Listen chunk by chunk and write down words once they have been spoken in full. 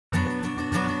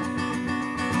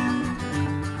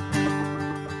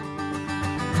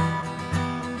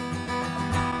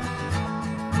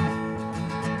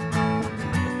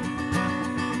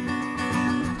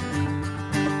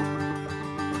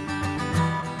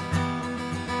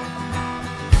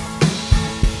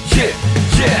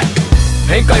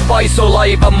En kai paiso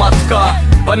laiva matkaa,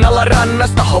 Vannalla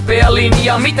rannasta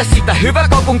hopealinjaa. Mitä sitä hyvä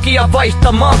kaupunkia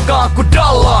vaihtamaakaan, kun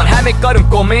Dallaan Hämeenkadun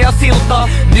komea siltaa.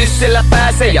 Nyssellä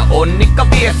pääsee ja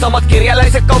onnikka vie. Samat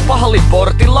kirjailäiset kauppahallin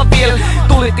portilla viel.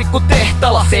 Tulitikku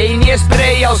tehtaalla, seinien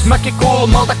spreijaus.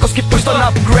 Mäkikulmalta Koskipuiston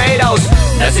upgradeaus.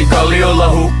 Näsikalliolla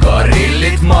hukkaa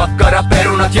rillit, makkara,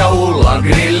 perunat ja ullan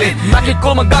grillit.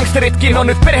 Mäkikulman gangsteritkin on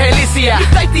nyt perheellisiä,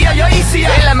 nyt äitiä ja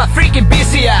isiä, elämä freakin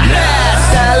bisiä.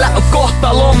 Nääsäällä on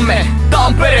kohtalomme,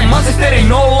 Tampere, Mansesteri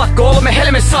 03,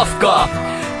 helme safkaa.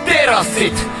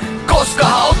 Terassit,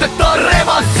 koskahan otetaan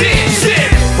revanssi.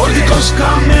 Portti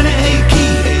koskaan mene ei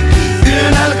kiinni,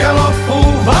 yön nälkä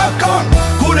loppuu Vaakon.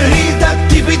 Kun ei riitä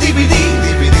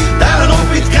tipi. Täällä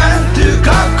nupit kääntyy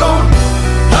kakkoon.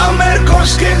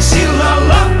 Tammerkosken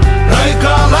sillalla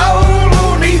raikaa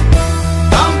lauluni.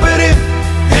 Tampere,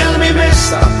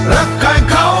 helmimessa, rakkain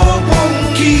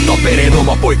kaupunki. Tampereen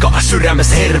oma poika,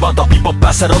 sydämessä hervanta. Pipan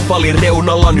päässä rotvallin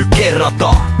reunalla nyt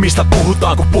kerrataan. Mistä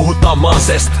puhutaan kun puhutaan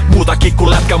Mansest? Muutakin kuin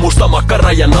lätkä, musta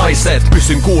makkara ja naiset.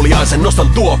 Pysyn kuuliaisen, nostan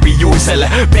tuopi juiselle.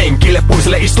 Penkille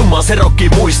puiselle istumaan se rokki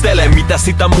muistele. Mitä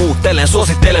sitä muuttelen,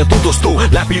 suosittelen tutustuu.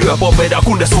 Läpi yöpompeida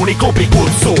kunnes uniklubi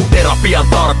kutsuu. Terapian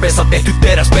tarpeessa tehty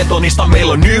teräsbetonista.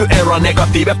 Meillä on new era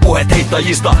negatiive puheet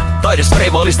heittäjistä.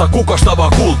 Taidespreivalista kukostavaa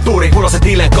kulttuuri. Punaiset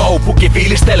hiilen kaupunki,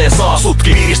 fiilistelen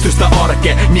saasutki. Piristystä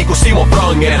arke, niinku Simo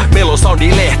Frange. Meillä on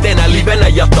soundi Lehtenä, livenä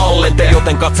ja tallenteen.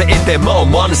 Joten katse eteen, mä oon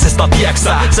Mansesta,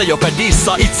 tieksä. Se joka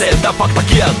dissaa itseltä fakta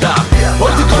kieltää.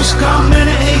 Portti koskaan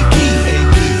mene ei kiinni,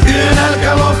 yön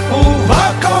nälkä loppuu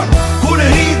Vaakon. Kun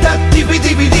ei riitä tipi.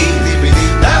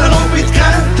 Täällä nupit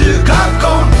kääntyy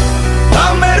kakkoon.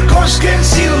 Tammerkosken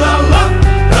sillalla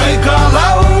raikaa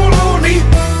lauluni.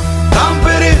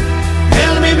 Tampere,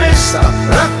 helmimessa,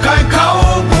 rakkain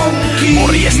kaupunki.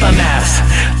 Morjesta nääs,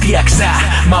 tiiäksä,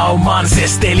 mä oon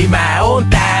Mansest, eli mä oon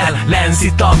täällä.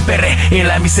 Länsi-Tampere,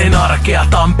 elämisen arkea.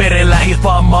 Tampere lähit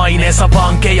vaan maineensa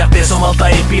vankeja. Tesomalta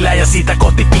epilä ja siitä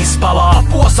koti pispalaa.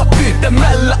 Apuosa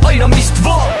pyytämällä aina mist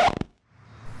vaan.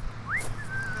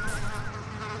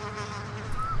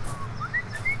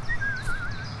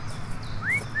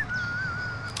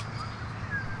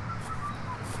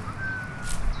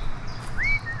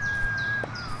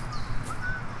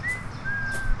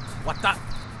 What the?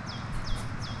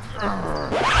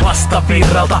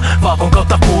 Vastavirralta, Vaakon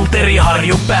kautta pulteri,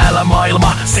 Harju päällä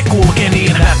maailma, se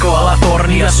kulkeniin. Mikko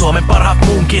Alatorni ja Suomen parhaat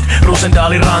munkit,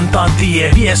 Rosendaalin rantaan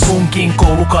tie vie sunkin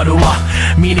koulukadulla.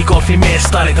 Minigolfin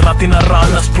mestarit, Ratinan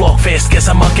rannas, Blockfest,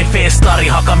 kesämake festari,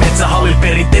 Hakametsähallil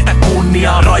perinteitä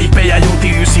kunniaa. Raipe ja Juti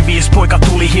 95, poika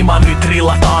tuli hima, nyt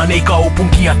rillataan, ei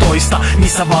kaupunkia toista,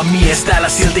 missä vaan mies, täällä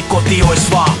silti koti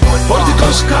ois vaan. Portti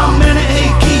koskaan mene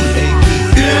ei kiinni,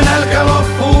 yön nälkä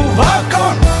loppuu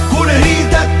Vaakon. Kun ei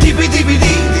riitä tipi.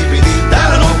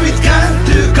 Täällä nupit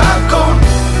kääntyy kakkoon.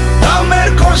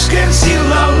 Tammerkosken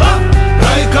sillalla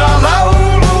raikaa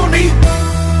lauluni.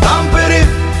 Tampere,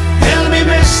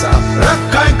 helmimessa,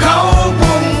 rakkain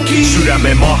kaupunki.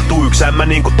 Sydämeen mahtuu yksi ämmä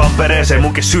niinku Tampereeseen,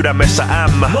 munkin sydämessä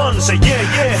ämmä. Manse,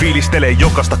 yeah. Fiilistelee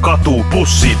jokasta katuu,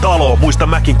 bussii, talo. Muista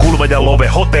mäkin kulma ja love,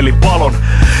 hotellin palon.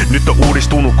 Nyt on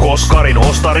uudistunut Koskarin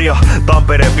ostaria.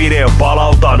 Tampereen video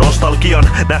palautaa nostalgian.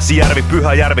 Näsijärvi,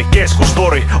 Pyhäjärvi,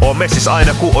 keskustori. On messis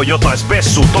aina ku on jotain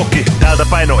spessua toki. Täältä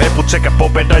päin on eput sekä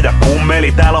popeda ja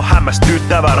kummeli. Täällä on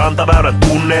hämmästyttävä rantaväylän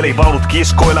tunneli. Vaunut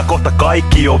kiskoilla kohta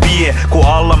kaikki jo vie. Ku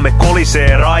allamme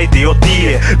kolisee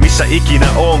raitiotie. Missä ikinä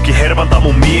onkin hervanta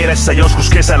mun mielessä. Joskus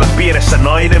kesällä piiressä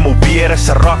nainen mun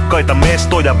vieressä. Rakkaita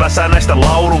mestoja väsänäistä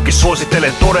laulunkin.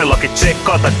 Suosittelen todellakin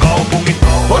tsekkaa tän kaupungin.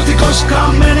 Portti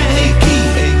koskaan mene ei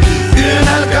kiinni, yön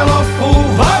nälkä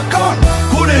loppuu Vaakon.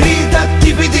 Kun ei riitä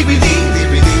tipi.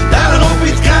 Täällä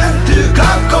nupit kääntyy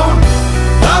kakkoon.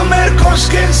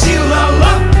 Tammerkosken sillalla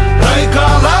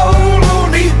raikaa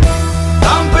lauluni.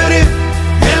 Tampere,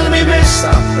 helmimessa,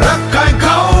 rakkain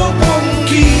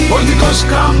kaupunki. Portti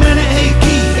koskaan mene ei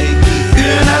kiinni,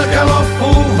 yön nälkä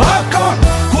loppuu Vaakon.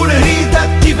 Kun ei riitä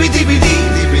tipi.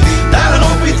 Täällä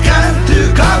nupit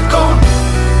kääntyy kakkoon.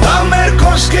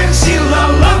 Tammerkosken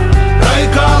sillalla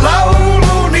raikaa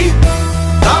lauluni.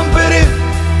 Tampere,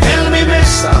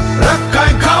 helmimessa,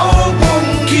 rakkain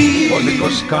kaupunki. Portti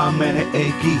koskaan mene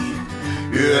ei kiinni,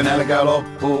 yön nälkä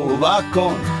loppuu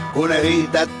Vaakon. Kun ei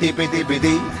riitä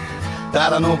tipi.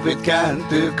 Täällä nupit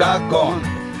kääntyy kakkoon.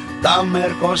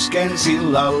 Tammerkosken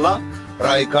sillalla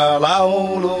raikaa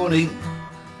lauluni.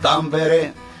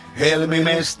 Tampere,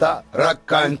 helmimesta,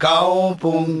 rakkain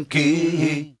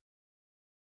kaupunki.